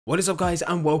What is up guys,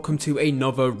 and welcome to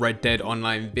another Red Dead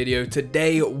Online video.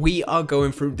 Today we are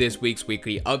going through this week's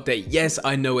weekly update. Yes,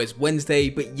 I know it's Wednesday,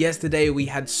 but yesterday we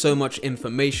had so much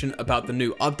information about the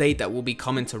new update that will be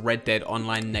coming to Red Dead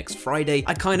Online next Friday.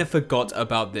 I kind of forgot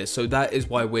about this, so that is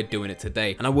why we're doing it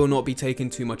today. And I will not be taking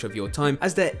too much of your time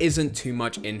as there isn't too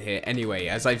much in here anyway.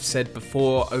 As I've said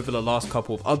before, over the last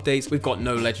couple of updates, we've got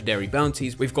no legendary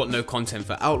bounties, we've got no content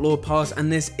for Outlaw Pass,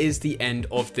 and this is the end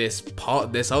of this part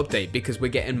of this update because we're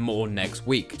getting more next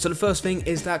week. So the first thing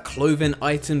is that clothing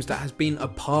items that has been a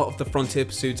part of the Frontier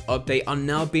Pursuits update are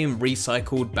now being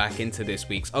recycled back into this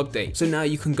week's update. So now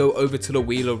you can go over to the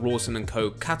Wheeler, Rawson & Co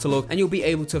catalog and you'll be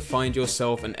able to find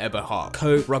yourself an Eberhard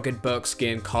coat, rugged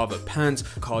buckskin Carver pants,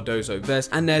 Cardozo vest,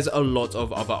 and there's a lot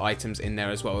of other items in there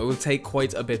as well. It will take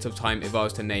quite a bit of time if I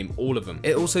was to name all of them.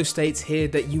 It also states here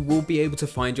that you will be able to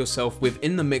find yourself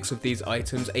within the mix of these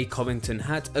items a Covington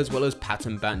hat as well as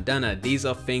pattern bandana. These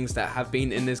are things that have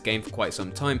been in this game for quite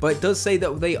some time, but it does say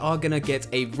that they are gonna get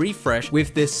a refresh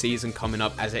with this season coming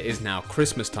up as it is now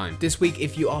Christmas time. This week,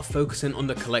 if you are focusing on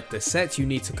the collector set, you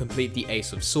need to complete the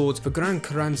Ace of Swords for Gran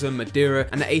Carranza Madeira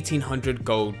and the 1800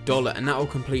 gold dollar, and that will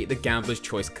complete the Gambler's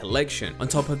Choice collection. On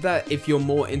top of that, if you're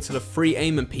more into the free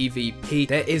aim and PvP,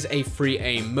 there is a free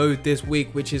aim mode this week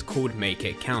which is called Make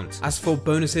It Count. As for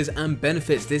bonuses and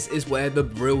benefits, this is where the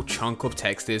real chunk of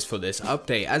text is for this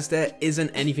update, as there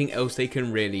isn't anything else they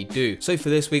can really do. So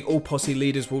for this week, all posse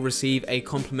leaders will receive a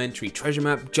complimentary treasure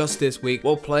map just this week,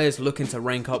 while players looking to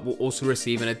rank up will also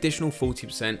receive an additional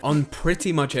 40% on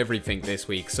pretty much everything this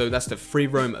week. So that's the free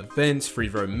roam events, free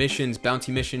roam missions,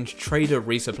 bounty missions, trader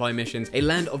resupply missions, a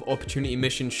land of opportunity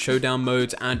missions, showdown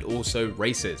modes, and also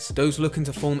races. Those looking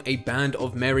to form a band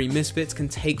of merry misfits can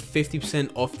take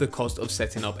 50% off the cost of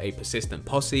setting up a persistent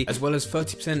posse, as well as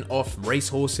 30% off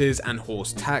racehorses and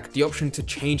horse tack. The option to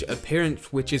change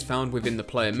appearance, which is found within the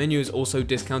player menu, is also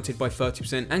discounted by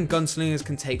 30%, and gunslingers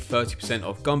can take 30%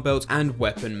 off gun belts and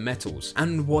weapon metals.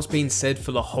 And what's been said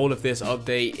for the whole of this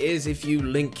update is if you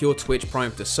link your Twitch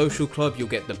Prime to Social Club, you'll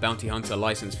get the Bounty Hunter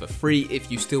license for free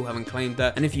if you still haven't claimed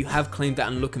that, and if you have claimed that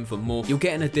and looking for more, you'll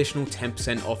get an additional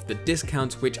 10% off the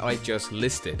discount which I just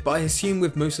listed. But I assume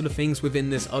with most of the things within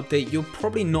this update, you're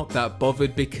probably not that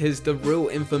bothered because the real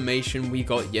information we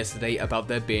got yesterday about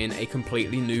there being a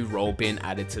completely new role being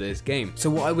added to this game. So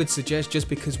what I would suggest, just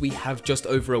because we have just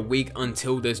over a week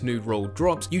until this new role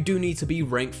drops, you do need to be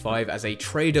rank 5 as a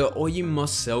trader, or you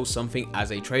must sell something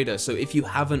as a trader. So if you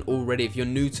haven't already, if you're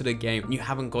new to the game and you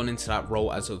haven't gone into that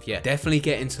role as of yet, definitely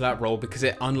get into that role because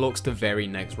it unlocks the very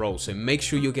next role. So make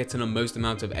sure you're getting the most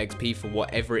amount of XP for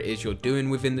whatever it is you're doing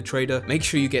within the trader. Make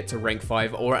sure you get to rank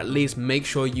 5, or at least make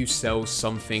sure you sell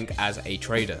something as a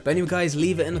trader. But anyway guys,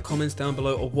 leave it in the comments down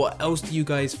below, or what else do you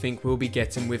guys think we'll be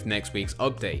getting with next week's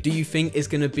update? Do you think it's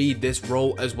going to be this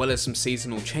role as well as some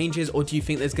seasonal changes, or do you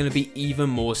think there's going to be even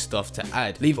more stuff to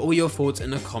add? Leave all your thoughts in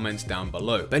the comments down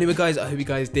below. But anyway guys, I hope you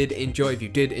guys did enjoy. If you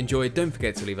did enjoy, don't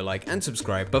forget to leave a like and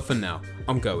subscribe. But for now,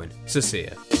 I'm going. So see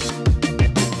ya.